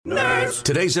Yes.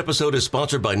 Today's episode is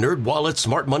sponsored by NerdWallet's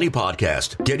Smart Money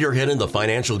Podcast. Get your head in the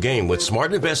financial game with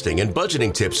smart investing and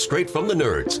budgeting tips straight from the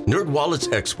nerds. NerdWallet's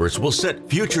experts will set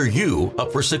future you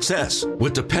up for success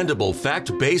with dependable,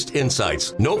 fact-based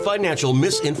insights. No financial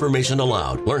misinformation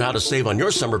allowed. Learn how to save on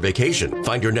your summer vacation,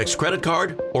 find your next credit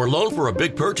card, or loan for a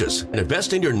big purchase, and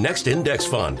invest in your next index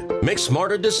fund. Make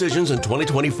smarter decisions in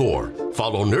 2024.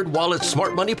 Follow NerdWallet's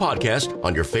Smart Money Podcast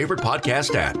on your favorite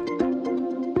podcast app.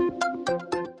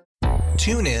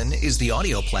 TuneIn is the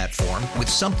audio platform with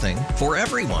something for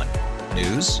everyone.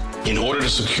 News. In order to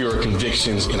secure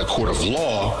convictions in a court of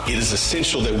law, it is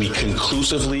essential that we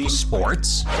conclusively.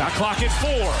 Sports. Shot clock at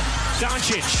 4.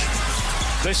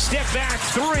 Doncic. The step back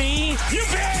 3. You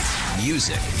bet.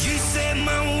 Music. You set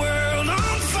my world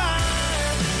on fire.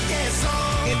 Yes,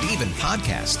 and even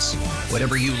podcasts.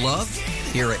 Whatever you love,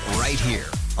 hear it right here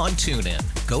on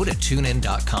TuneIn. Go to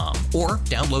TuneIn.com or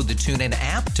download the TuneIn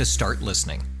app to start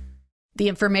listening. The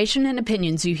information and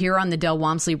opinions you hear on the Del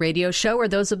Walmsley Radio Show are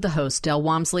those of the host, Del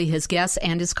Walmsley, his guests,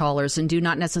 and his callers, and do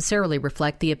not necessarily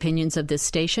reflect the opinions of this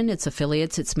station, its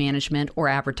affiliates, its management, or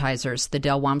advertisers. The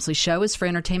Del Walmsley Show is for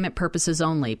entertainment purposes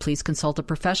only. Please consult a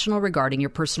professional regarding your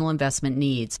personal investment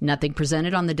needs. Nothing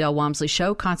presented on the Del Walmsley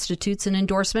Show constitutes an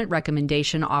endorsement,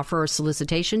 recommendation, offer, or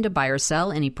solicitation to buy or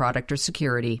sell any product or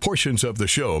security. Portions of the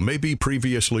show may be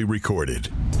previously recorded.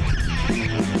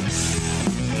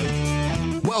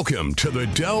 Welcome to the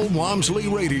Del Walmsley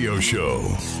Radio Show.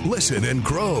 Listen and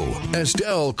grow as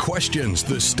Del questions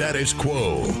the status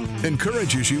quo,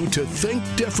 encourages you to think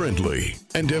differently,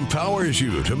 and empowers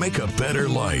you to make a better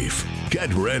life.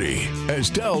 Get ready as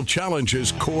Del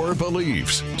challenges core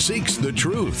beliefs, seeks the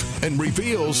truth, and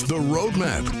reveals the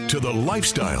roadmap to the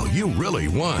lifestyle you really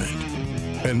want.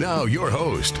 And now your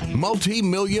host,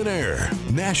 multi-millionaire,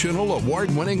 national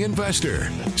award-winning investor,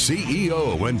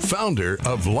 CEO and founder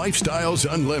of Lifestyles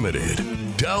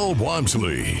Unlimited, Del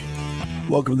Walmsley.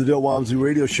 Welcome to the Del Walmsley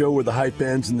Radio Show, where the hype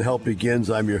ends and the help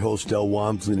begins. I'm your host, Del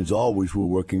Walmsley, and as always, we're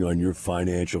working on your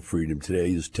financial freedom.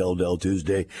 Today is Tell Del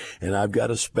Tuesday, and I've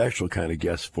got a special kind of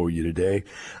guest for you today.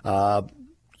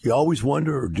 You always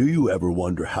wonder, or do you ever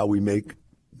wonder, how we make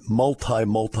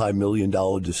multi-million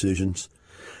dollar decisions?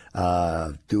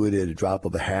 Do it at a drop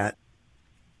of a hat.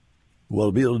 Well,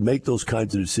 to be able to make those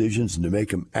kinds of decisions and to make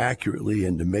them accurately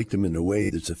and to make them in a way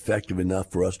that's effective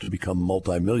enough for us to become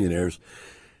multimillionaires,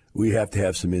 we have to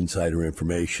have some insider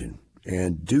information.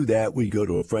 And to do that, we go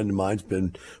to a friend of mine. It's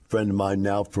been a friend of mine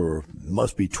now for,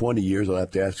 must be 20 years. I'll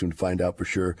have to ask him to find out for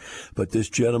sure. But this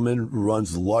gentleman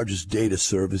runs the largest data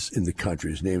service in the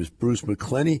country. His name is Bruce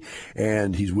McClenny,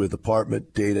 and he's with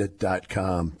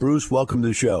apartmentdata.com. Bruce, welcome to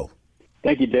the show.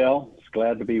 Thank you, Del. It's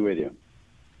glad to be with you.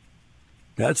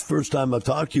 That's the first time I've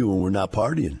talked to you when we're not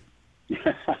partying.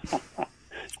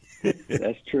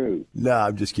 That's true. No,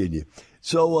 I'm just kidding you.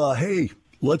 So, hey,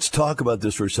 let's talk about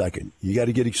this for a second. You got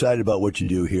to get excited about what you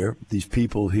do here. These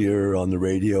people here on the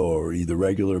radio are either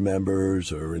regular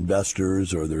members or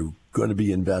investors, or they're going to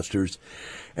be investors.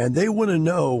 And they want to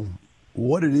know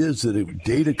what it is that a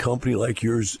data company like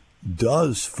yours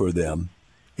does for them.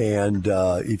 And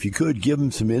if you could, give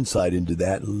them some insight into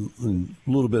that and a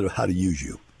little bit of how to use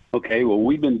you. Okay, well,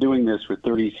 we've been doing this for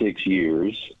 36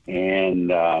 years, and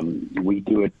we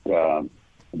do it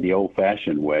the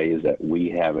old-fashioned way, is that we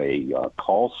have a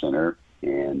call center,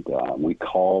 and we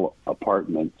call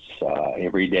apartments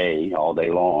every day, all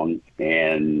day long,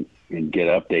 and get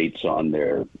updates on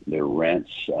their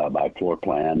rents by floor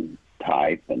plan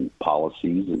type and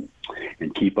policies,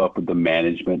 and keep up with the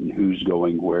management and who's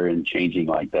going where and changing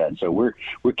like that. So we're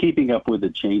keeping up with the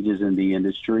changes in the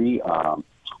industry on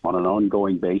an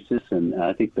ongoing basis. And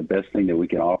I think the best thing that we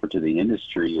can offer to the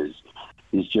industry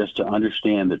is just to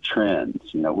understand the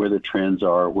trends, where the trends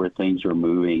are, where things are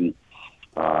moving,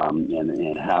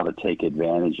 and how to take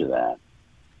advantage of that.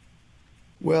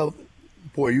 Well,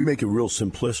 boy, you make it real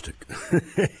simplistic.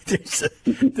 there's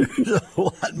a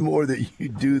lot more that you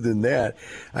do than that.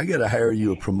 I got to hire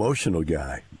you a promotional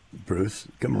guy, Bruce.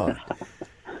 Come on.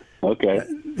 Okay.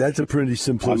 That's a pretty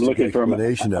simplistic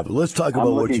explanation of it. Let's talk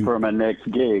about what you... I'm looking for my next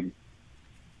gig.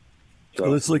 So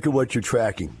let's look at what you're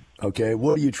tracking. Okay,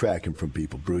 what are you tracking from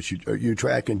people, Bruce? You're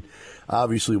tracking,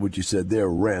 obviously, what you said there,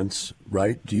 rents,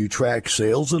 right? Do you track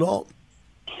sales at all?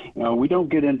 We don't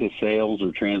get into sales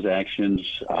or transactions.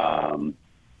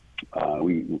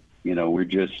 We're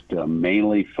just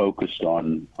mainly focused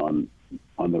on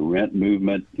the rent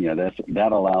movement.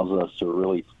 That allows us to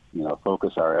really,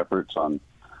 focus our efforts on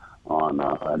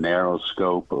a narrow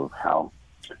scope of how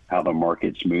the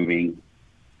market's moving.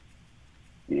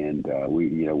 And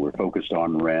we're focused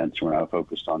on rents. We're not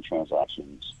focused on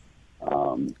transactions.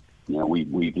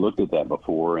 we've looked at that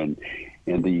before, and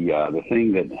the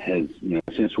thing that has,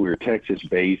 since we're Texas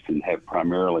based and have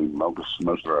primarily most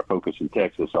of our focus in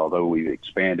Texas, although we've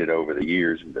expanded over the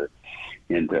years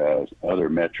into other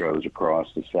metros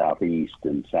across the southeast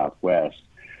and southwest,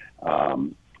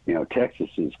 Texas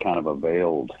is kind of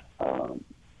availed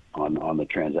on the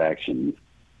transaction,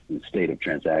 the state of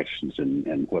transactions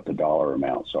and what the dollar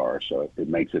amounts are. So it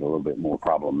makes it a little bit more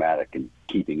problematic in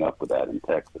keeping up with that in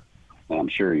Texas. And I'm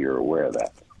sure you're aware of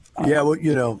that. Yeah, well,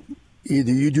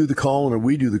 either you do the calling or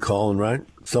we do the calling, right?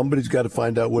 Somebody's got to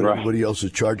find out what everybody else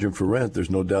is charging for rent. There's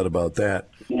no doubt about that.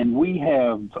 And we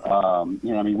have,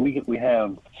 we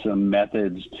have some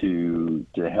methods to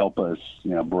help us,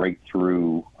 break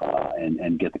through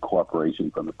and get the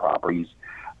cooperation from the properties.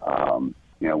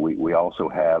 We also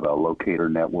have a locator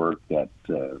network that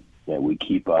we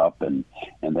keep up, and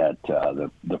that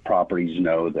the properties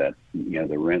know that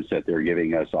the rents that they're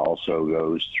giving us also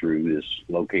goes through this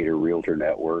locator realtor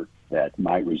network that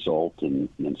might result in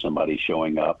somebody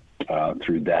showing up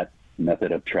through that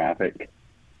method of traffic.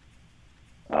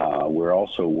 We're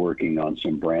also working on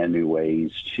some brand new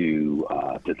ways to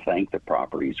thank the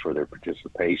properties for their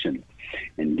participation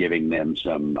and giving them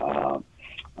some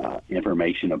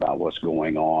information about what's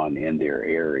going on in their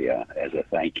area as a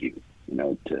thank you,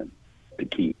 to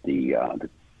keep the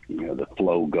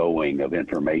flow going of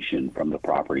information from the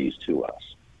properties to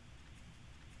us.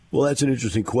 Well, that's an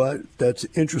interesting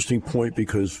point,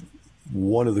 because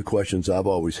one of the questions I've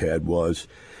always had was,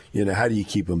 how do you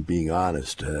keep them being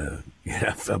honest?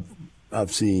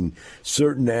 I've seen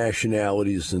certain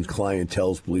nationalities and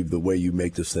clienteles believe the way you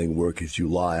make this thing work is you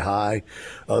lie high.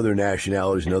 Other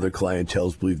nationalities and other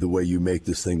clienteles believe the way you make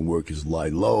this thing work is lie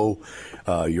low.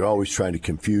 You're always trying to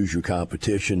confuse your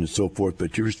competition and so forth.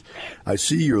 But I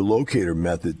see your locator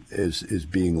method is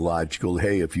being logical.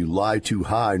 Hey, if you lie too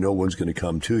high, no one's going to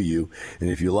come to you. And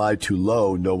if you lie too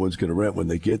low, no one's going to rent when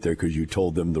they get there because you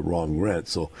told them the wrong rent.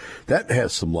 So that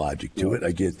has some logic to it.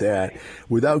 I get that.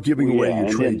 Without giving away your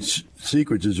trade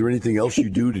secrets, is there anything else you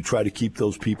do to try to keep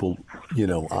those people,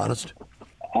 honest?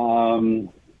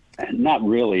 Not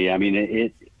really. I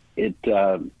mean, it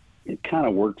kind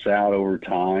of works out over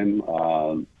time.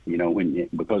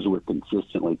 Because we're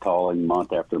consistently calling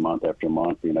month after month after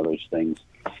month, those things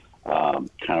kind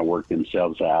of work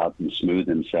themselves out and smooth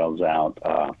themselves out.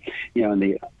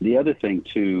 And the other thing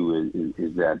too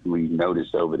is that we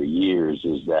noticed over the years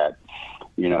is that,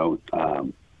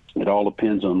 it all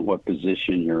depends on what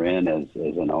position you're in as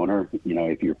an owner.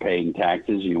 If you're paying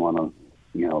taxes, you want to,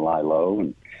 lie low,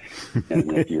 and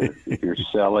if you're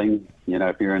selling,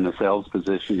 if you're in the sales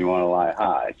position, you want to lie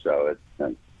high. So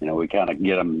we kind of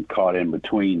get them caught in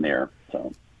between there.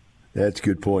 So that's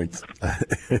good points.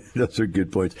 Those are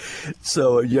good points.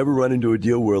 So you ever run into a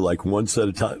deal where like one set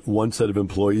of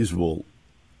employees will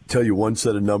tell you one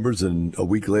set of numbers, and a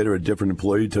week later a different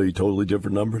employee tell you totally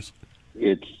different numbers?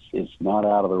 It's not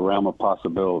out of the realm of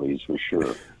possibilities, for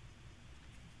sure.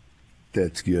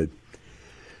 That's good.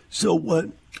 So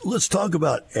let's talk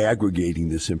about aggregating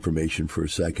this information for a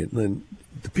second. And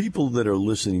the people that are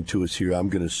listening to us here, I'm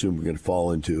going to assume we're going to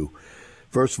fall into,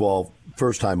 first of all,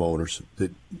 first-time owners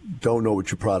that don't know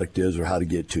what your product is or how to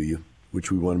get to you,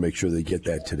 which we want to make sure they get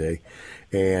that today,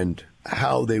 and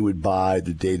how they would buy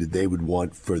the data they would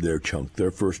want for their chunk,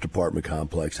 their first apartment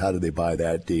complex. How do they buy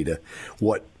that data?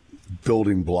 What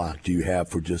building block do you have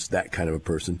for just that kind of a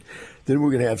person? Then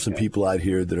we're going to have some people out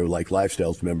here that are like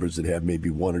Lifestyles members that have maybe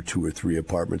 1 or 2 or 3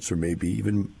 apartments, or maybe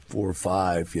even 4 or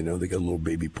 5. They got a little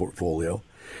baby portfolio.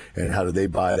 And how do they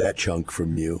buy that chunk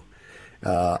from you?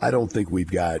 I don't think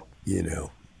we've got,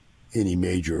 any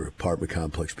major apartment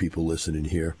complex people listening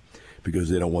here, because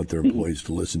they don't want their employees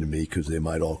to listen to me, because they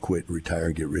might all quit, retire,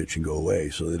 and get rich and go away.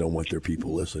 So they don't want their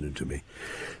people listening to me.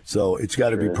 So it's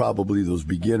got to be probably those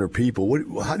beginner people.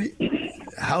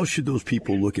 How should those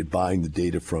people look at buying the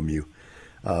data from you,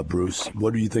 Bruce?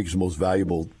 What do you think is the most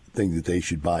valuable thing that they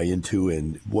should buy into,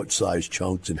 and what size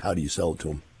chunks, and how do you sell it to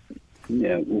them?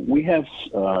 Yeah, we have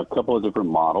a couple of different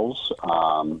models.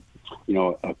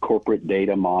 A corporate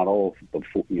data model,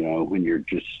 when you're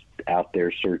just out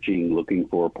there searching, looking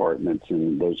for apartments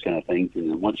and those kind of things. And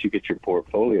then once you get your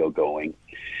portfolio going,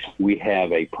 we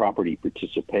have a property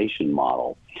participation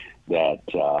model that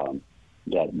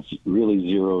really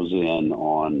zeroes in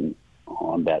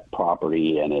on that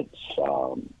property and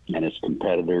its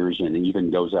competitors, and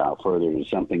even goes out further to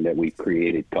something that we've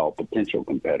created called potential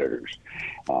competitors.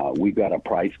 We've got a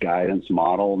price guidance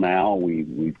model now.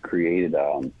 We've created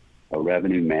a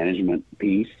revenue management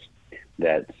piece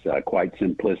that's quite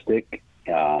simplistic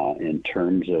in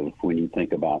terms of when you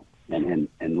think about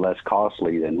and less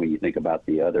costly than when you think about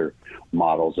the other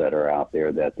models that are out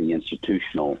there that the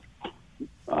institutional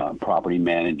property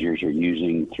managers are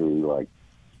using through like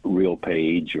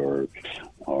RealPage or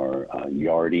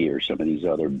Yardi or some of these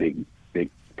other big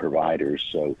providers.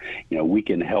 So, we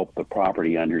can help the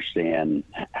property understand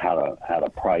how to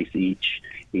price each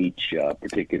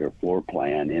particular floor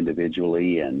plan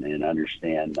individually and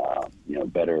understand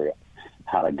better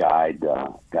how to guide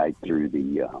through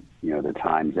the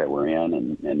times that we're in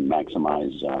and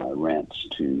maximize rents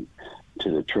to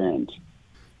the trends.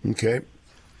 Okay.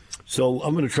 So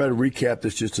I'm going to try to recap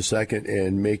this just a second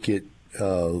and make it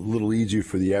a little easier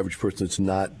for the average person that's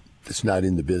not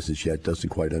in the business yet, doesn't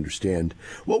quite understand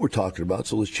what we're talking about.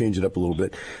 So let's change it up a little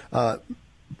bit.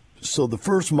 So the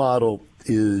first model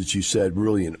is, you said,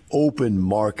 really an open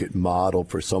market model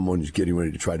for someone who's getting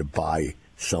ready to try to buy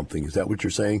something. Is that what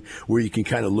you're saying? Where you can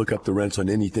kind of look up the rents on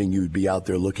anything you would be out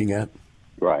there looking at?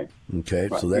 Right. Okay.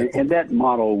 Right. So that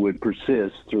model would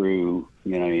persist through,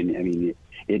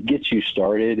 it gets you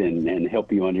started and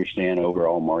help you understand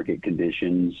overall market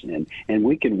conditions. And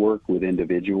we can work with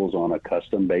individuals on a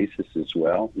custom basis as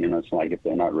well. It's like if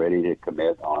they're not ready to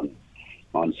commit on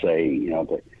say,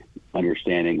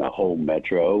 understanding the whole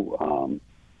metro,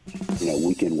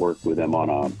 we can work with them on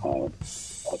a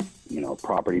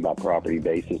property by property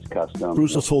basis custom.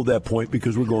 Bruce, let's hold that point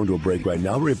because we're going to a break right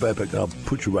now. I'll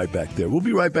put you right back there. We'll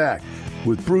be right back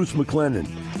with Bruce McClenny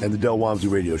and the Del Walmsley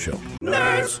Radio Show.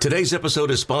 Nerds. Today's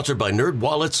episode is sponsored by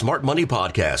NerdWallet's Smart Money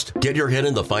Podcast. Get your head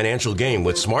in the financial game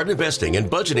with smart investing and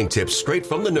budgeting tips straight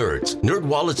from the nerds.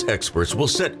 NerdWallet's experts will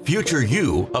set future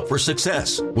you up for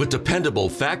success with dependable,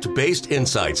 fact-based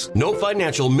insights. No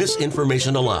financial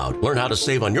misinformation allowed. Learn how to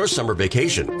save on your summer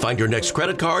vacation, find your next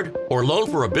credit card, or loan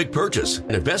for a big purchase,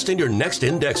 and invest in your next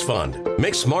index fund.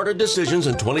 Make smarter decisions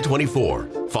in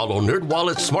 2024. Follow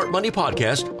NerdWallet's Smart Money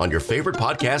Podcast on your favorite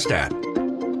podcast app.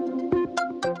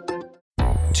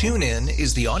 TuneIn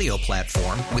is the audio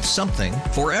platform with something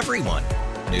for everyone.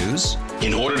 News.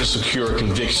 In order to secure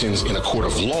convictions in a court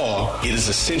of law, it is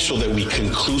essential that we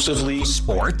conclusively.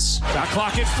 Sports. Shot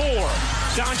clock at 4.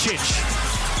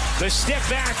 Doncic. The step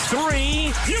back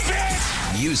 3. You bet.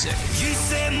 Music. You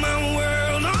set my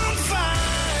world on fire.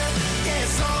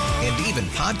 Yes, and even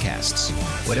podcasts.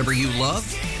 Whatever you love,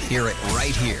 hear it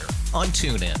right here on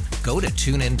TuneIn. Go to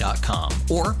TuneIn.com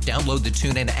or download the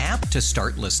TuneIn app to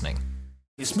start listening.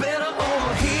 It's better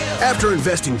over here. After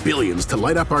investing billions to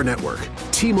light up our network,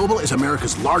 T-Mobile is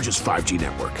America's largest 5G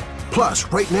network. Plus,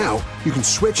 right now, you can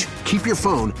switch, keep your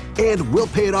phone, and we'll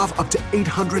pay it off up to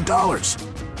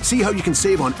 $800. See how you can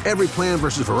save on every plan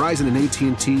versus Verizon and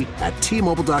AT&T at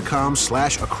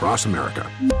T-Mobile.com/across America.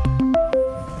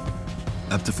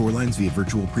 Up to 4 lines via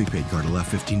virtual prepaid card. Allow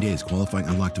 15 days. Qualifying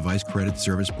unlocked device credit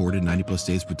service ported 90+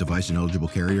 days with device and eligible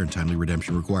carrier and timely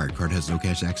redemption required. Card has no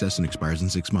cash access and expires in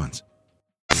 6 months.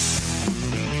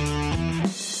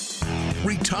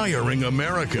 Retiring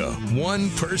America, one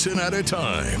person at a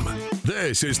time.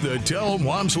 This is the Del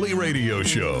Walmsley Radio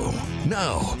Show.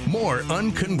 Now, more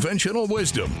unconventional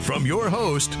wisdom from your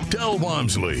host, Del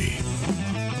Walmsley.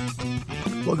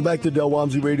 Welcome back to the Del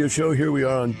Walmsley Radio Show. Here we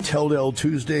are on Tell Del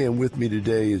Tuesday, and with me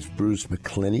today is Bruce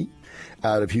McClenny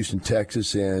out of Houston,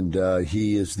 Texas, and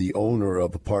he is the owner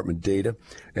of Apartment Data.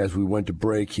 As we went to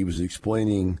break, he was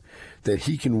explaining that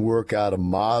he can work out a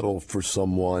model for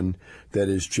someone that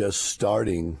is just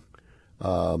starting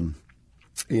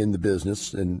in the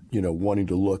business and, wanting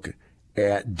to look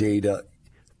at data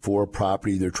for a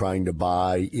property they're trying to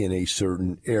buy in a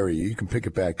certain area. You can pick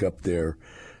it back up there,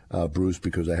 Bruce,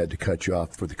 because I had to cut you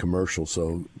off for the commercial.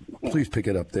 So please pick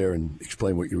it up there and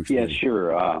explain what you were explaining. Yeah,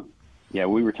 sure.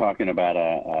 We were talking about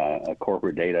a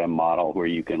corporate data model where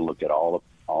you can look at all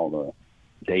the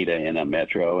data in a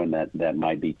metro, and that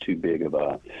might be too big of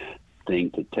a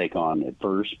thing to take on at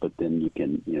first, but then you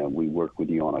can, we work with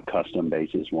you on a custom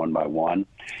basis one by one.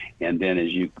 And then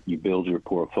as you build your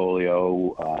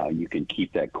portfolio, you can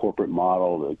keep that corporate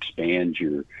model to expand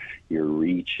your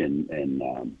reach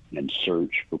and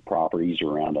search for properties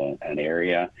around an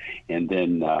area. And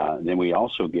then we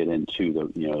also get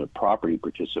into the property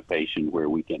participation, where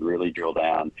we can really drill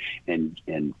down and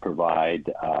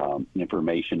provide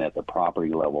information at the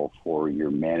property level for your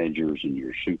managers and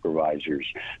your supervisors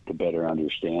to better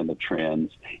understand the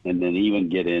trends, and then even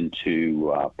get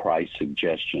into price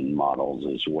suggestion models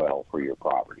as well for your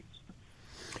properties.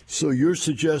 So you're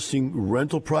suggesting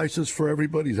rental prices for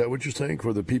everybody? Is that what you're saying,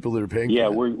 for the people that are paying? Yeah,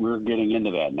 for we're getting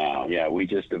into that now. Yeah, we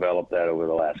just developed that over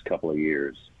the last couple of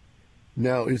years.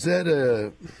 Now, is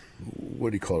that what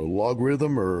do you call it, a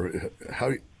logarithm, or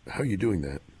how are you doing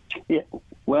that? Yeah,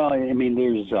 Well, I mean,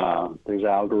 there's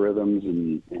algorithms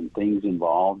and things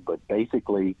involved, but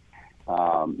basically,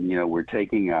 we're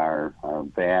taking our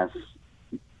vast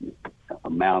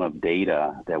amount of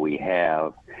data that we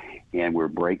have, and we're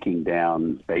breaking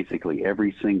down basically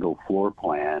every single floor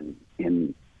plan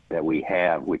that we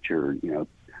have, which are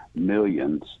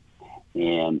millions,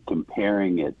 and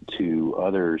comparing it to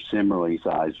other similarly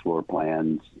sized floor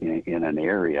plans in an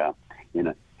area,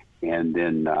 and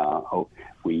then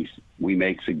we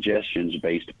make suggestions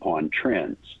based upon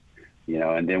trends,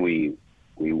 and then we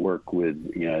work with,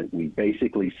 we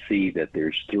basically see that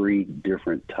there's 3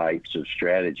 different types of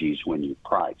strategies when you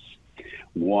price.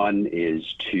 One is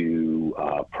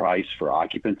to price for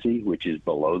occupancy, which is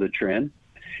below the trend,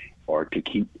 or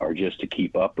just to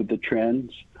keep up with the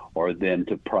trends, or then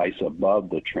to price above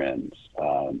the trends,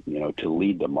 to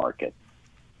lead the market.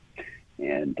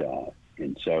 And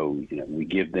so, we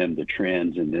give them the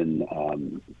trends, and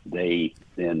then they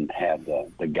then have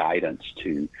the guidance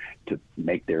to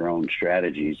make their own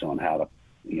strategies on how to,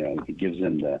 it gives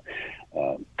them the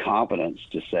confidence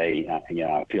to say,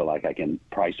 I feel like I can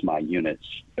price my units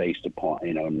based upon,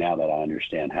 now that I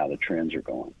understand how the trends are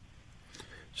going.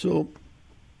 So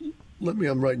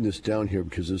I'm writing this down here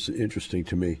because it's interesting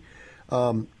to me.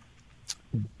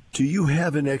 Do you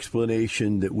have an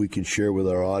explanation that we can share with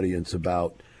our audience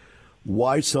about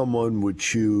why someone would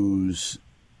choose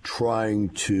trying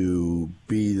to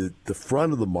be the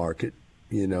front of the market,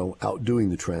 outdoing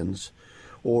the trends,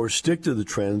 or stick to the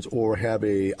trends, or have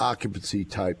a occupancy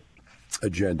type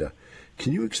agenda?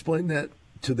 Can you explain that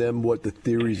to them, what the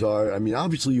theories are? I mean,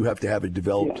 obviously you have to have it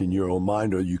developed in your own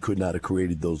mind, or you could not have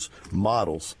created those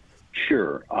models.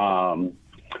 Sure.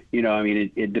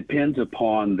 It depends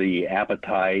upon the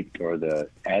appetite or the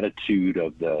attitude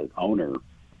of the owner.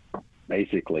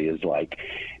 Basically, is like,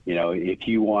 if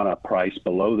you want to price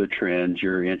below the trends,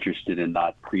 you're interested in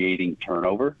not creating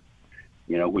turnover,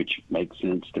 which makes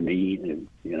sense to me,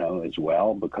 as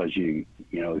well, because if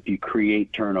you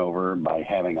create turnover by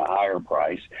having a higher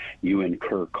price, you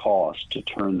incur costs to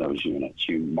turn those units,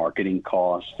 marketing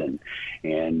costs and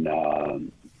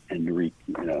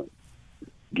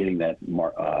getting that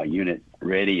unit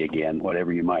ready again,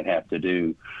 whatever you might have to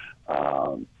do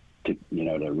to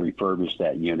refurbish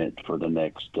that unit for the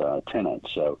next tenant.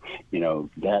 So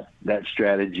that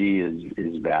strategy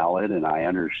is valid, and I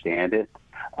understand it.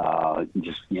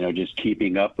 Just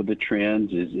keeping up with the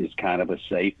trends is kind of a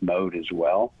safe mode as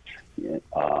well.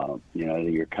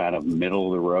 You're kind of middle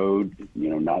of the road,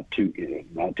 not too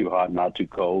hot, not too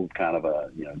cold, kind of a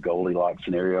Goldilocks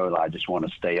scenario. I just want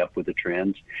to stay up with the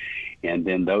trends. And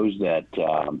then those that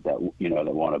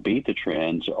want to beat the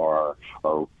trends are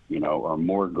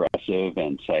more aggressive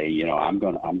and say, I'm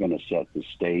going to set the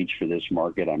stage for this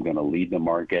market. I'm going to lead the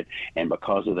market, and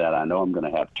because of that, I know I'm going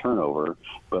to have turnover.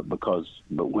 But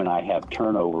when I have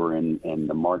turnover and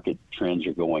the market trends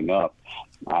are going up,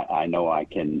 I know I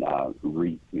can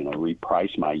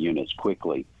reprice my units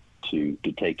quickly to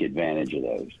take advantage of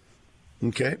those.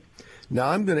 Okay. Now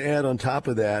I'm going to add on top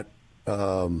of that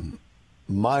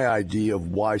my idea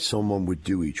of why someone would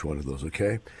do each one of those.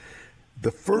 Okay.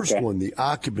 The first one, the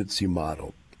occupancy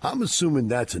model, I'm assuming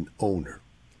that's an owner.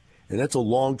 And that's a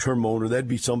long-term owner. That'd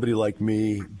be somebody like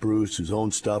me, Bruce, who's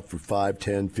owned stuff for 5,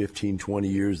 10, 15, 20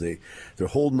 years. They're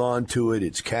holding on to it.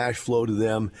 It's cash flow to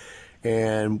them.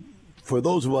 And for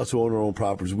those of us who own our own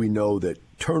properties, we know that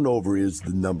turnover is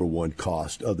the number one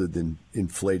cost other than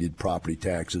inflated property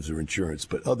taxes or insurance.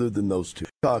 But other than those two,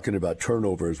 talking about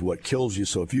turnover is what kills you.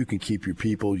 So if you can keep your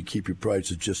people, you keep your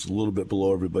prices just a little bit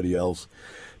below everybody else,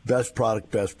 best product,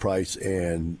 best price,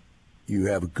 and you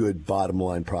have a good bottom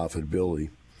line profitability.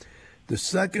 The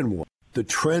second one, the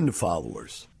trend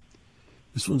followers.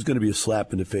 This one's going to be a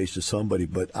slap in the face to somebody,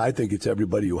 but I think it's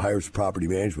everybody who hires a property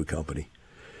management company.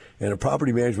 And a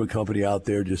property management company out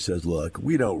there just says, look,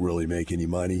 we don't really make any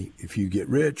money if you get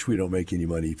rich. We don't make any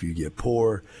money if you get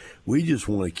poor. We just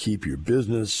want to keep your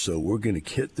business, so we're going to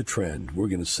hit the trend. We're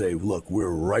going to say, look,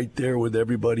 we're right there with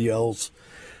everybody else.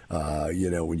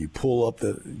 When you pull up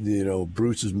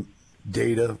Bruce's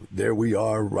data, there we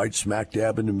are, right smack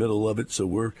dab in the middle of it. So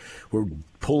we're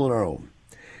pulling our own.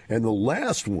 And the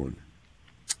last one,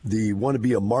 the want to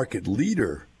be a market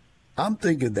leader, I'm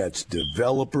thinking that's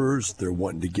developers. They're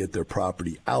wanting to get their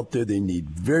property out there. They need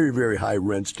very, very high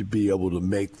rents to be able to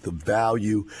make the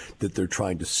value that they're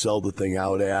trying to sell the thing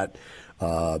out at.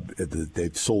 That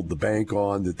they've sold the bank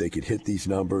on, that they could hit these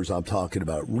numbers. I'm talking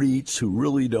about REITs who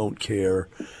really don't care.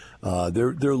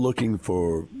 They're looking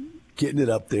for getting it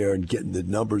up there and getting the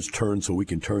numbers turned so we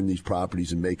can turn these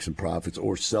properties and make some profits,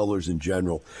 or sellers in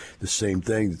general, the same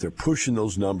thing, that they're pushing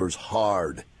those numbers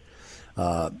hard.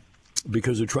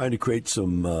 because they're trying to create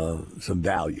some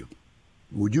value.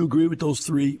 Would you agree with those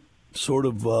three sort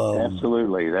of?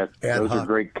 Absolutely. Those are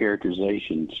great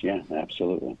characterizations. Yeah,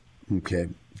 absolutely. Okay,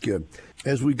 good.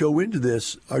 As we go into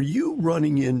this, are you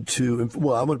running into?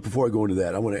 Well, before I go into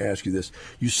that, I want to ask you this.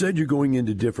 You said you're going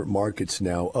into different markets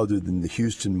now, other than the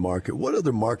Houston market. What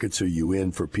other markets are you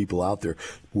in for people out there?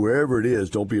 Wherever it is,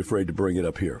 don't be afraid to bring it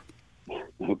up here.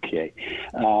 Okay.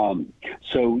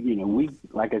 So, we,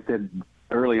 like I said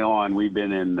early on, we've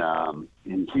been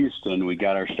in Houston. We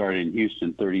got our start in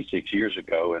Houston 36 years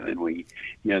ago, and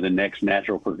then the next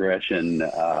natural progression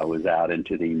was out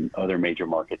into the other major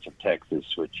markets of Texas,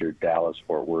 which are Dallas,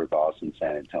 Fort Worth, Austin,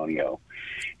 San Antonio.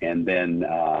 And then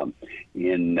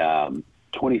in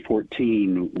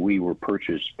 2014, we were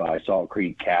purchased by Salt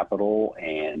Creek Capital,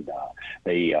 and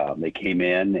they came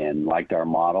in and liked our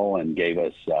model and gave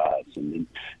us some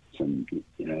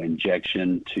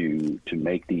injection to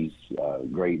make these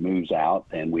great moves out.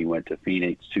 And we went to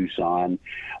Phoenix, Tucson.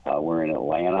 We're in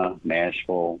Atlanta,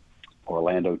 Nashville,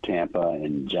 Orlando, Tampa,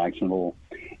 and Jacksonville,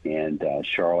 and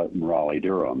Charlotte and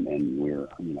Raleigh-Durham. And we're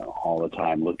all the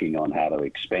time looking on how to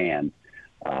expand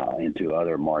into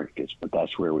other markets, but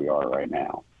that's where we are right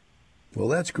now. Well,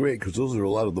 that's great, because those are a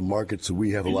lot of the markets that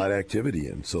we have a lot of activity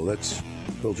in. So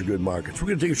those are good markets. We're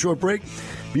going to take a short break.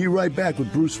 Be right back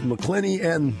with Bruce McClenny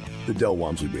and the Del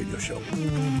Walmsley Radio Show.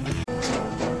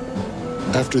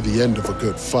 After the end of a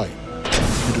good fight,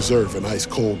 you deserve an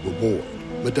ice-cold reward.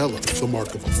 Modelo is the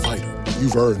mark of a fighter.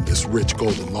 You've earned this rich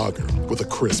golden lager with a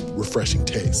crisp, refreshing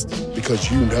taste. Because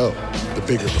you know, the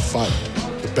bigger the fight,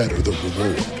 the better the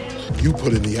reward. You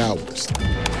put in the hours,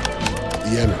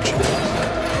 the energy,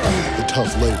 the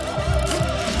tough labor.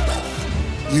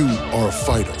 You are a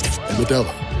fighter, and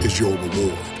Modelo is your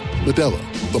reward. Modelo,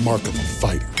 the mark of a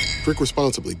fighter. Drink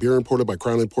responsibly. Beer imported by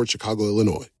Crown Imports, Chicago,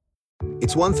 Illinois.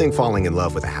 It's one thing falling in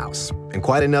love with a house, and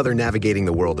quite another navigating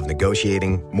the world of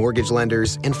negotiating, mortgage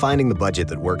lenders, and finding the budget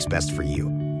that works best for you.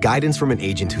 Guidance from an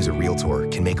agent who's a Realtor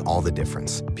can make all the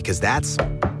difference, because that's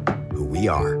who we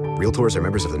are. Realtors are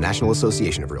members of the National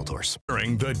Association of Realtors.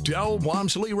 During the Del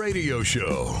Walmsley Radio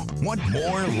Show. Want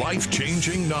more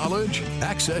life-changing knowledge?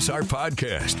 Access our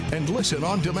podcast and listen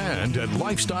on demand at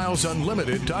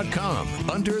lifestylesunlimited.com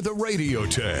under the radio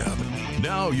tab.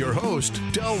 Now your host,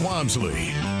 Del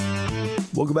Walmsley.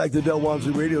 Welcome back to the Del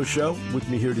Walmsley Radio Show. With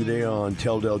me here today on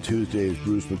Tell Del Tuesday is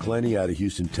Bruce McClenny out of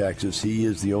Houston, Texas. He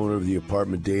is the owner of the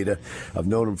Apartment Data. I've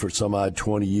known him for some odd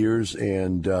 20 years,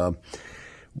 and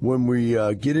when we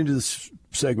get into this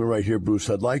segment right here, Bruce,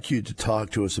 I'd like you to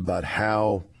talk to us about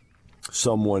how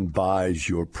someone buys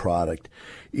your product.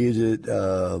 Is it,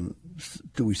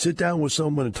 do we sit down with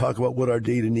someone and talk about what our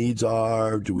data needs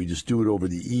are? Do we just do it over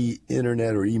the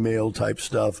internet or email type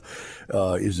stuff?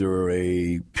 Is there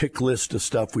a pick list of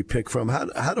stuff we pick from?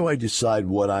 How do I decide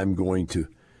what I'm going to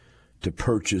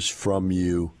purchase from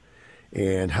you,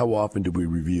 and how often do we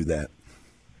review that?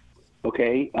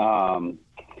 Okay.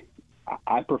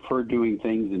 I prefer doing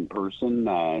things in person.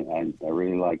 I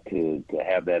really like to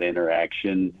have that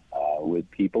interaction with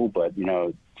people. But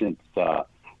since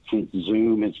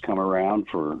Zoom has come around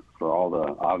for all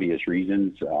the obvious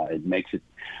reasons, it makes it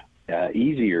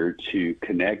easier to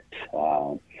connect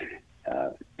to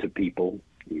people,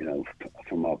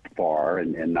 from afar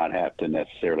and not have to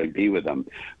necessarily be with them.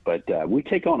 But we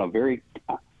take on a very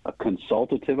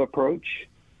consultative approach.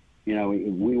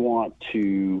 We want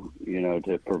to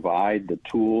provide the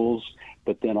tools,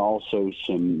 but then also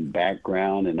some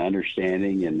background and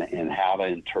understanding and how to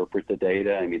interpret the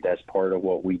data. I mean, that's part of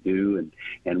what we do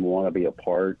and want to be a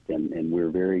part. And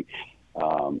we're very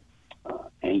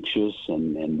anxious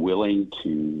and willing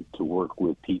to work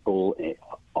with people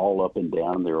all up and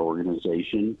down their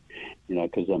organization,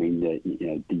 because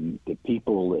the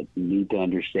people that need to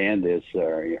understand this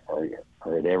are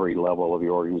at every level of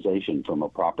your organization, from a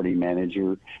property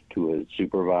manager to a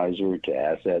supervisor to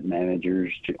asset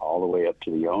managers to all the way up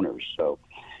to the owners. So,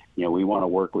 we want to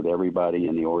work with everybody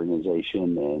in the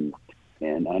organization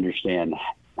and understand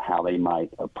how they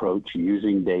might approach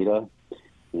using data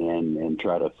and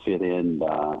try to fit in,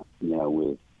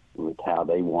 with how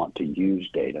they want to use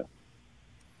data.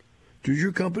 Does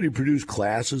your company produce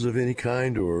classes of any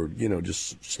kind, or,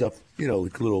 just stuff,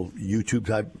 like little YouTube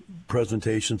type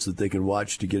presentations that they can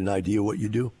watch to get an idea of what you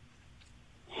do?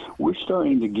 We're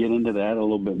starting to get into that a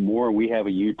little bit more. We have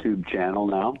a YouTube channel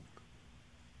now,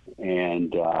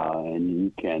 and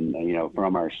you can,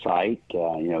 from our site,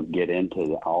 get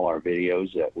into all our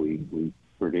videos that we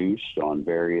produced on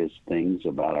various things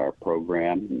about our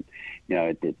program.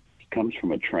 And, it comes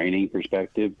from a training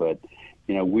perspective, but,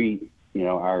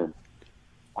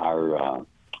 our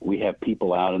We have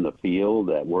people out in the field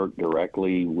that work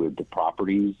directly with the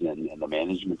properties and the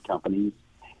management companies,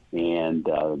 and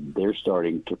they're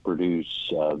starting to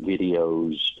produce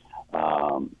videos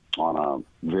on a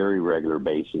very regular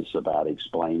basis about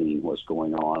explaining what's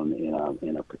going on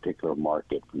in a particular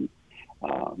market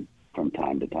from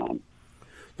time to time.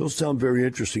 Those sound very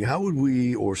interesting. How would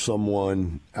we or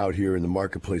someone out here in the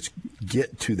marketplace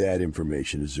get to that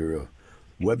information? Is there a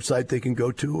website they can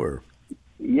go to, or?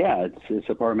 Yeah, it's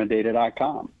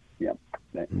apartmentdata.com. Yep.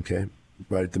 Okay,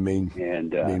 right at the main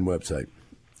website.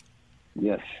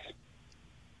 Yes.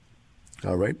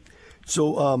 All right.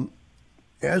 So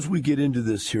as we get into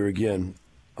this here again,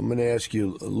 I'm going to ask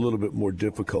you a little bit more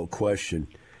difficult question.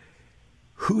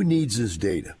 Who needs this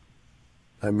data?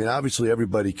 I mean, obviously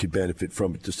everybody could benefit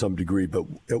from it to some degree, but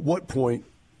at what point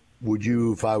would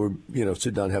you, if I were,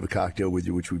 sit down and have a cocktail with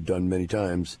you, which we've done many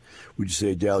times, would you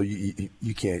say, Dell, you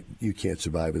can't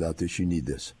survive without this, you need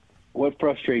this? What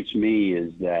frustrates me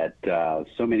is that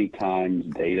so many times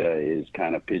data is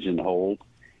kind of pigeonholed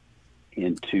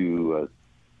into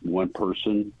one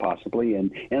person possibly,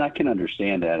 and I can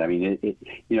understand that. I mean,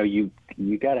 you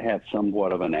got to have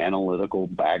somewhat of an analytical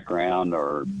background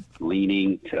or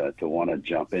leaning to want to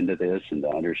jump into this and to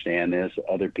understand this.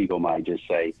 Other people might just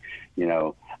say,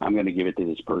 I'm going to give it to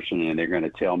this person and they're going to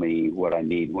tell me what I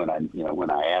need when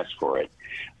I ask for it.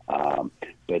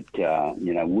 But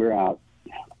we're out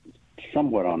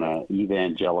somewhat on an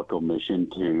evangelical mission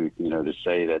to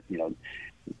say that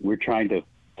we're trying to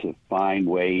find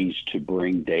ways to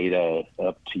bring data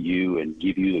up to you and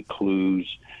give you the clues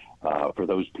for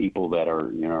those people that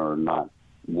are not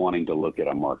wanting to look at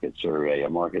a market survey. A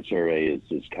market survey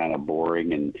is kind of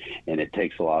boring and it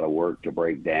takes a lot of work to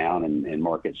break down, and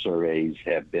market surveys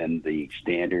have been the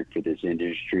standard for this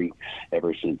industry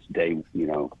ever since day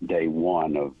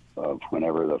one of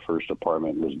whenever the first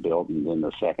apartment was built, and then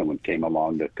the second one came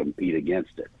along to compete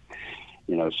against it.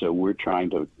 So we're trying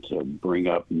to bring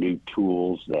up new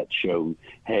tools that show,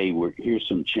 hey, here's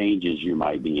some changes you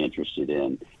might be interested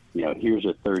in. Here's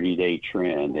a 30-day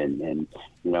trend, and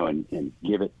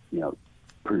give it,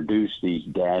 produce these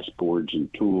dashboards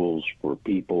and tools for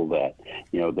people that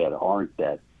that aren't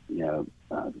that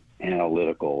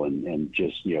analytical, and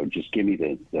just give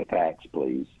me the facts,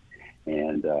 please.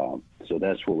 And so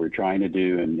that's what we're trying to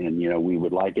do, and we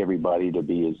would like everybody to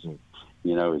be as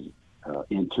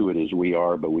into it as we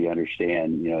are, but we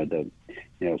understand that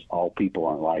all people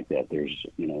aren't like that. There's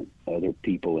other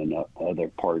people in other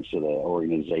parts of the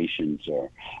organizations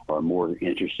are more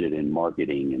interested in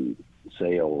marketing and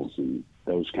sales and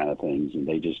those kind of things, and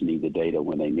they just need the data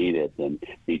when they need it and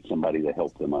need somebody to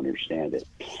help them understand it.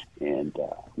 And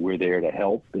we're there to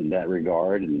help in that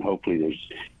regard, and hopefully there's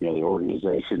the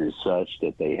organization is such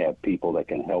that they have people that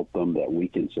can help them, that we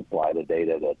can supply the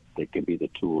data that can be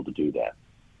the tool to do that.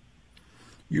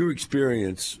 Your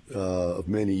experience of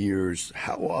many years,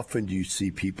 how often do you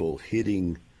see people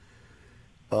hitting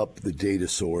up the data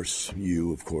source,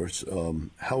 you, of course,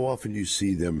 how often do you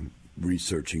see them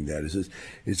researching that? Is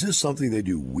this something they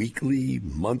do weekly,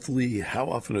 monthly? How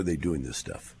often are they doing this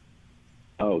stuff?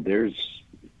 Oh, there's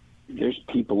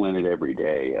people in it every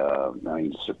day.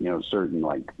 Certain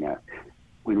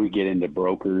when we get into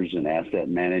brokers and asset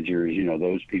managers,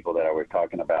 those people that I was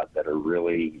talking about that are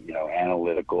really,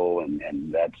 analytical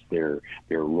and that's their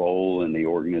role in the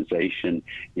organization,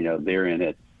 they're in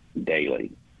it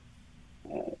daily.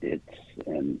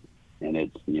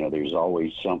 There's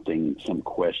always some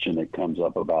question that comes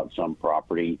up about some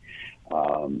property,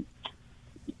 that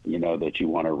you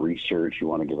want to research, you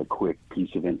want to give a quick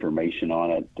piece of information on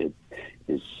it.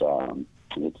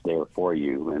 It's there for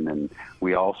you. And then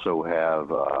we also have,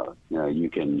 you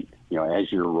can, as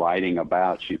you're writing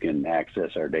about, you can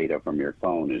access our data from your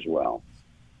phone as well.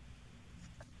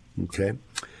 Okay.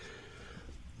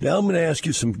 Now I'm going to ask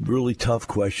you some really tough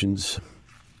questions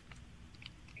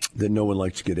that no one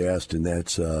likes to get asked, and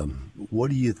that's what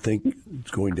do you think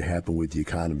is going to happen with the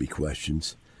economy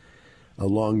questions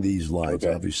along these lines?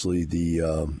 Okay. Obviously,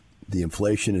 the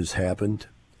inflation has happened,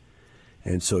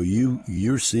 and so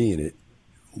you're seeing it.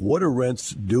 What are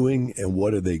rents doing, and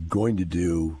what are they going to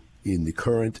do in the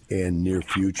current and near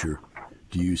future,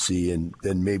 do you see, and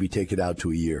then maybe take it out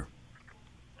to a year?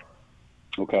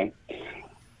 Okay.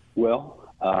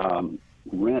 Well,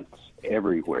 rents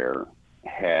everywhere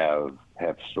have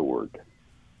soared,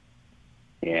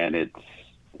 and it's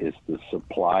the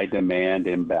supply-demand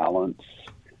imbalance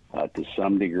to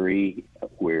some degree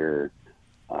where,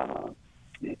 and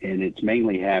it's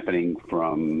mainly happening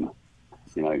from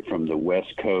from the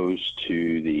West Coast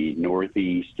to the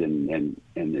Northeast, and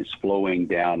is flowing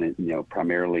down,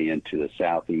 primarily into the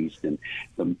Southeast. And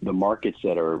the markets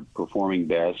that are performing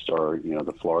best are,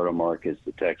 the Florida markets,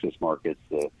 the Texas markets,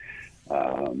 the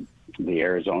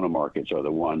Arizona markets are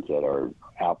the ones that are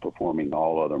outperforming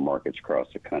all other markets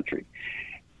across the country.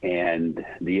 And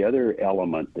the other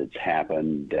element that's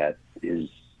happened that is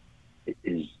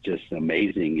just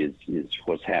amazing is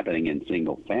what's happening in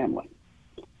single family.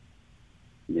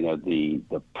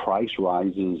 The price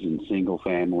rises in single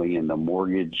family and the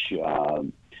mortgage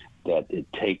that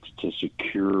it takes to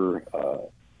secure a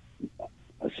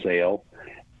sale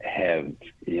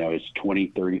it's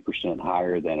 20-30%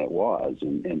 higher than it was,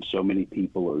 and so many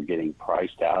people are getting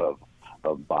priced out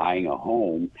of buying a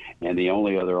home, and the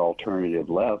only other alternative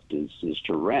left is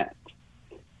to rent.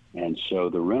 And so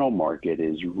the rental market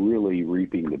is really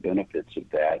reaping the benefits of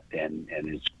that, and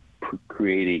is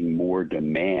creating more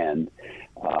demand.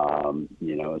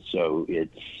 So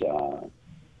it's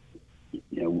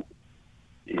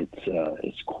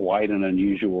quite an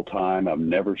unusual time. I've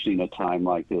never seen a time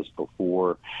like this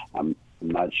before. I'm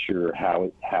not sure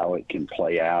how it can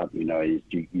play out. You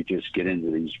just get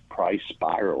into these price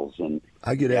spirals. And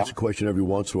I get asked a question every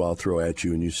once in a while. I'll throw at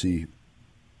you, and you see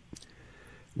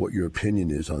what your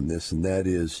opinion is on this, and that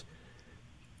is,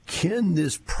 can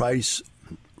this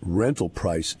rental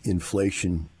price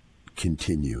inflation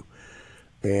continue?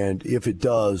 And if it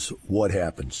does, what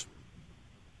happens?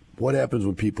 What happens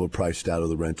when people are priced out of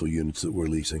the rental units that we're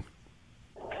leasing?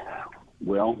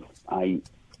 Well, I'm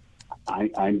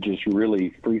just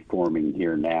really free-forming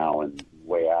here now and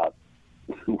way out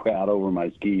over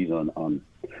my skis on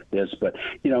this. But,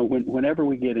 whenever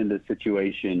we get into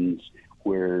situations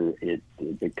where it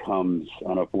becomes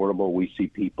unaffordable, we see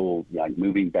people like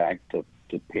moving back to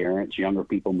parents, younger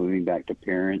people moving back to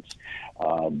parents,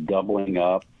 doubling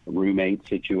up, roommate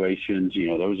situations.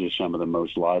 Those are some of the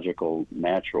most logical,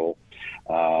 natural.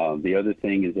 The other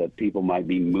thing is that people might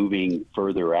be moving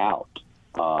further out,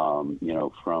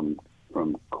 from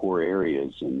core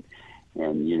areas, and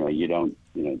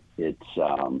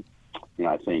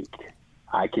I think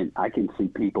I can see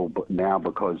people now,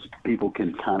 because people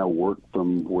can kind of work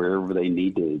from wherever they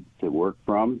need to work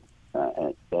from.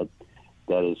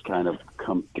 That has kind of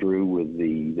come through with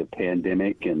the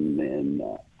pandemic, and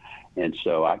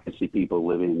so I can see people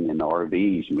living in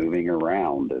RVs, moving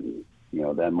around, and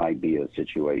that might be a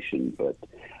situation. But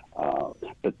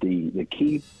the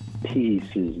key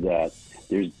piece is that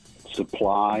there's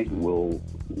supply will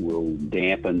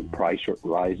dampen price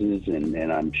rises,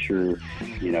 and I'm sure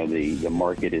the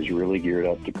market is really geared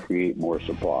up to create more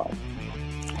supply.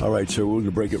 All right, so we're going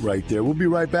to break it right there. We'll be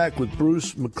right back with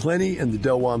Bruce McClenny and the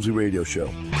Del Walmsley Radio Show.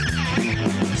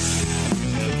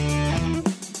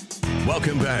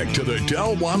 Welcome back to the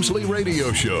Del Walmsley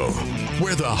Radio Show,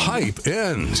 where the hype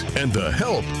ends and the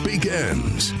help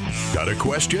begins. Got a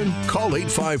question? Call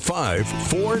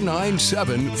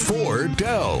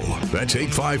 855-497-4DEL. That's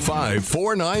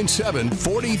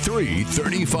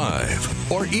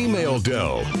 855-497-4335. Or email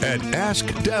Del at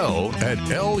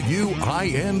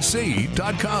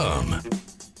askdel@luinc.com.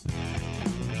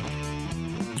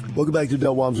 Welcome back to the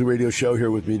Del Walmsley Radio Show.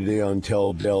 Here with me today on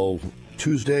Tell Del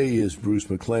Tuesday is Bruce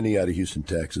McClenny out of Houston,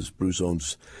 Texas. Bruce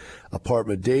owns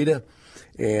Apartment Data.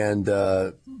 And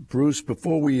Bruce,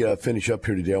 before we finish up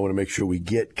here today, I want to make sure we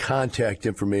get contact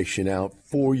information out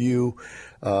for you.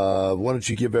 Why don't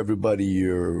you give everybody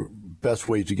your best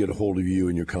ways to get a hold of you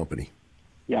and your company?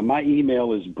 Yeah, my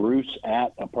email is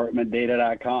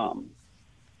bruce@apartmentdata.com.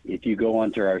 If you go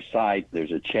onto our site,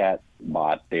 there's a chat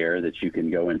bot there that you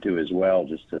can go into as well,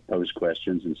 just to post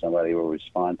questions, and somebody will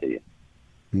respond to you.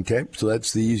 Okay, so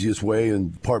that's the easiest way,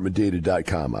 and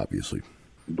apartmentdata.com, obviously.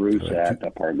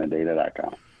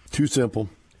 Bruce@apartmentdata.com. Too simple.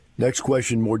 Next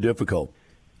question, more difficult.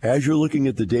 As you're looking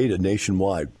at the data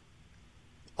nationwide,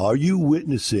 are you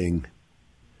witnessing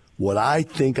what I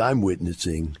think I'm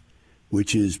witnessing,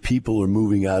 which is people are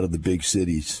moving out of the big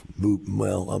cities?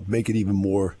 Well, I'll make it even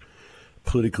more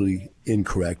politically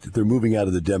incorrect. They're moving out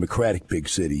of the Democratic big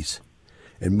cities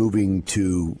and moving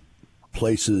to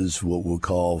places what we'll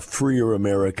call freer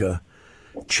America,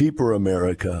 cheaper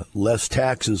America, less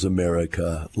taxes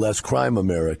America, less crime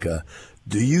America.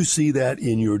 Do you see that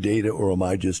in your data, or am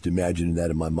I just imagining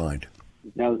that in my mind?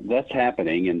 Now, that's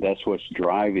happening, and that's what's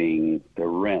driving the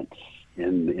rents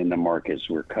in the markets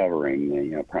we're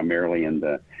covering, primarily in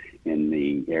the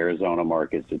Arizona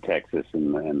markets, the Texas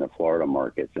and the Florida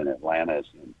markets, and Atlanta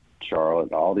and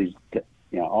Charlotte. All these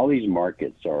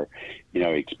markets are,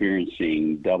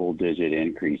 experiencing double-digit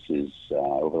increases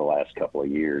over the last couple of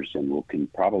years, and will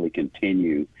probably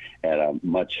continue at a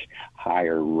much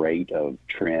higher rate of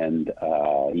trend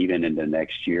even into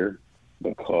next year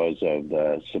because of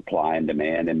the supply and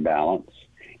demand imbalance.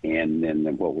 And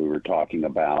then what we were talking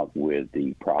about with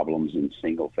the problems in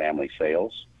single-family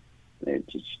sales.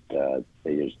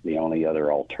 The only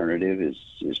other alternative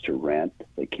is to rent.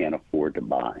 They can't afford to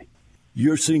buy.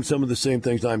 You're seeing some of the same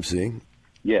things I'm seeing.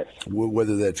 Yes.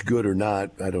 Whether that's good or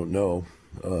not, I don't know,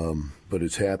 but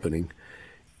it's happening.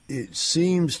 It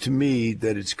seems to me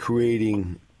that it's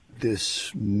creating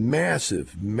this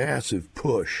massive, massive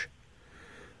push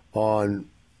on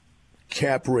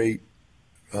cap rate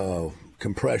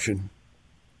compression,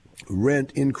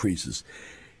 rent increases.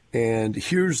 And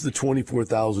here's the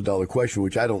 $24,000 question,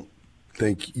 which I don't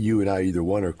think you and I, either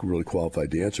one, are really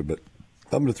qualified to answer, but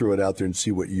I'm going to throw it out there and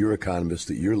see what your economists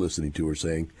that you're listening to are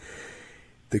saying.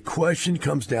 The question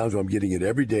comes down to, I'm getting it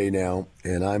every day now,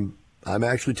 and I'm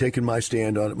actually taking my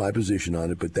stand on it, my position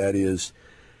on it, but that is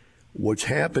what's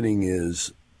happening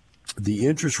is the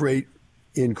interest rate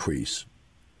increase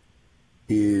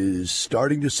is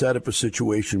starting to set up a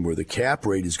situation where the cap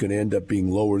rate is going to end up being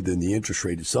lower than the interest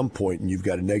rate at some point, and you've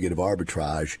got a negative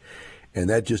arbitrage, and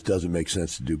that just doesn't make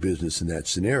sense to do business in that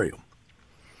scenario.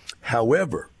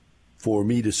 However, for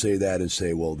me to say that and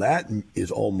say, well, that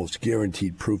is almost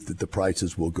guaranteed proof that the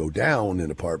prices will go down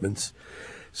in apartments,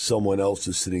 someone else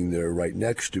is sitting there right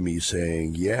next to me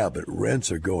saying, yeah, but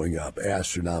rents are going up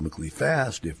astronomically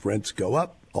fast. If rents go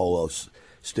up, all else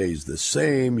stays the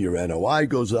same. Your NOI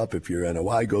goes up. If your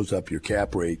NOI goes up, your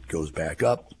cap rate goes back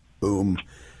up. Boom.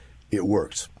 It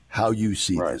works. How you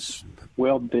see this?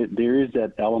 Well, there is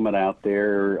that element out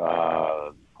there,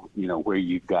 where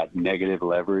you've got negative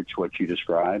leverage, what you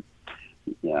described.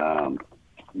 Where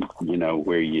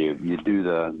you do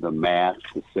the math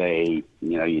to say,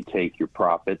 you take your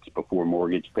profits before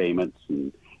mortgage payments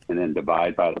and then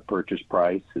divide by the purchase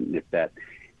price. And if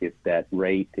that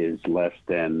rate is less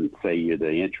than, say,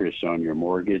 the interest on your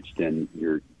mortgage, then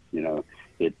you're in a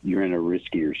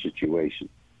riskier situation.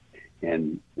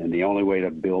 And the only way to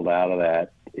build out of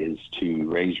that is to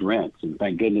raise rents. And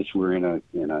thank goodness we're in an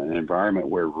environment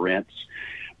where rents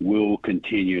will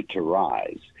continue to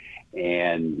rise.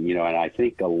 And, and I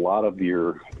think a lot of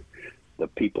the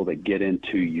people that get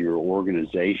into your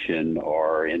organization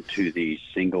are into these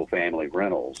single family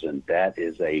rentals. And that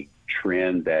is a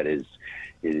trend that is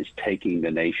taking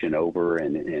the nation over,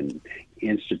 and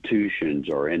institutions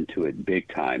are into it big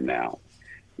time now.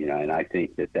 And I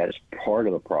think that that's part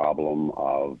of the problem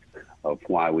of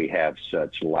why we have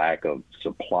such lack of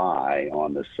supply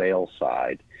on the sales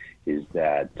side, is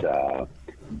that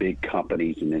big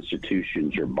companies and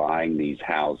institutions are buying these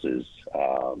houses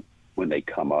when they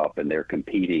come up, and they're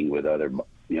competing with other,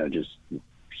 just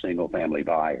single family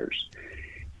buyers.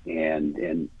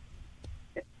 And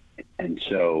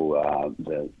so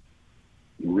the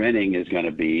renting is going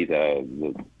to be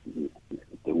the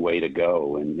way to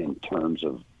go in terms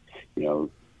of,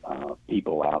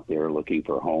 people out there looking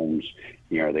for homes.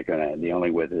 The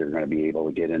only way they're going to be able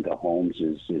to get into homes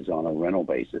is on a rental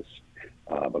basis,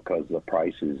 because the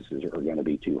prices are going to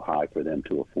be too high for them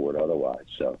to afford otherwise.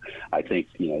 So I think,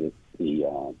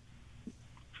 the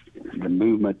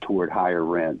movement toward higher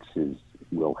rents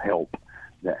will help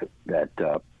that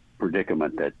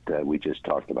predicament that we just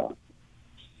talked about.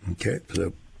 Okay,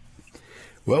 so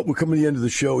well, we're coming to the end of the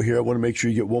show here. I want to make sure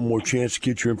you get one more chance to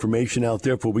get your information out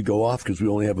there before we go off, because we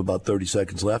only have about 30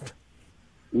 seconds left.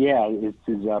 Yeah, this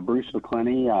is Bruce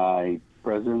McClenny,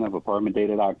 president of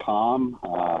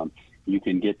ApartmentData.com. You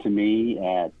can get to me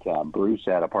at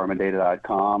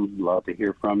Bruce@ApartmentData.com. Love to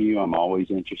hear from you. I'm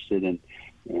always interested in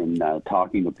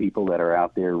talking to people that are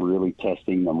out there really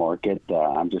testing the market.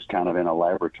 I'm just kind of in a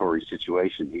laboratory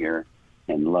situation here,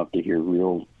 and love to hear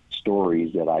real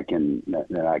stories that I can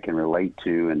relate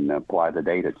to and apply the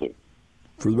data to.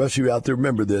 For the rest of you out there,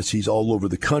 remember this: he's all over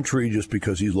the country. Just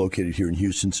because he's located here in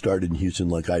Houston, started in Houston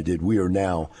like I did, we are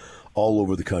now all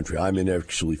over the country. I'm in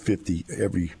actually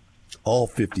all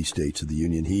 50 states of the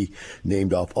union. He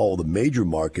named off all the major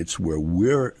markets where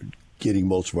we're getting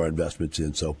most of our investments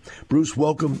in. So, Bruce,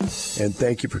 welcome, and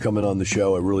thank you for coming on the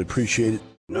show. I really appreciate it.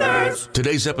 Nerds.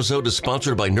 Today's episode is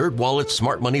sponsored by NerdWallet's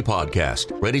Smart Money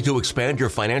Podcast. Ready to expand your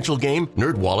financial game?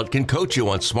 NerdWallet can coach you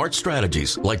on smart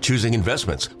strategies like choosing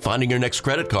investments, finding your next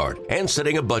credit card, and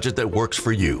setting a budget that works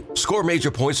for you. Score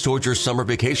major points towards your summer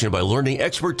vacation by learning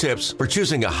expert tips for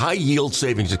choosing a high-yield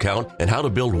savings account and how to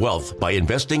build wealth by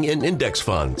investing in index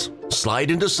funds.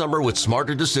 Slide into summer with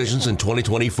smarter decisions in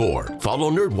 2024. Follow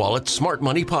NerdWallet's Smart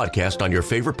Money Podcast on your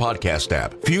favorite podcast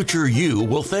app. Future you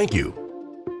will thank you.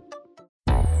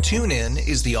 TuneIn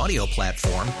is the audio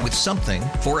platform with something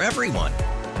for everyone.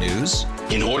 News.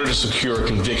 In order to secure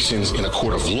convictions in a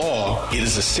court of law, it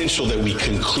is essential that we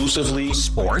conclusively.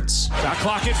 Sports. Shot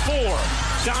clock at 4.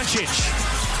 Doncic.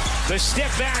 The step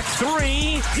back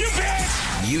 3. You bet.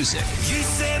 Music. You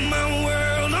set my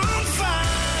world on fire.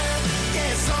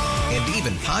 Yes, and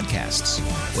even podcasts.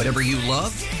 Whatever you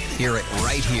love, hear it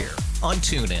right here on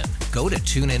TuneIn. Go to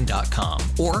TuneIn.com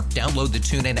or download the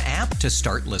TuneIn app to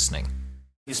start listening.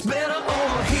 It's better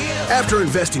over here. After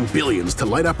investing billions to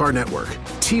light up our network,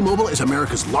 T-Mobile is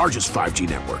America's largest 5G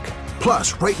network.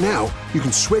 Plus, right now, you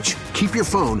can switch, keep your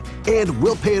phone, and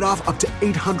we'll pay it off up to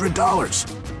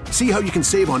 $800. See how you can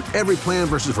save on every plan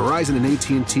versus Verizon and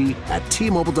AT&T at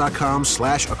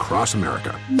T-Mobile.com/across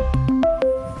America.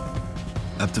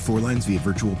 Up to 4 lines via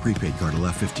virtual prepaid card.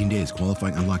 Allow 15 days.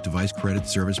 Qualifying unlocked device credit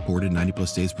service ported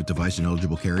 90+ days with device and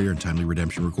eligible carrier and timely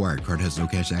redemption required. Card has no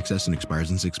cash access and expires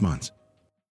in 6 months.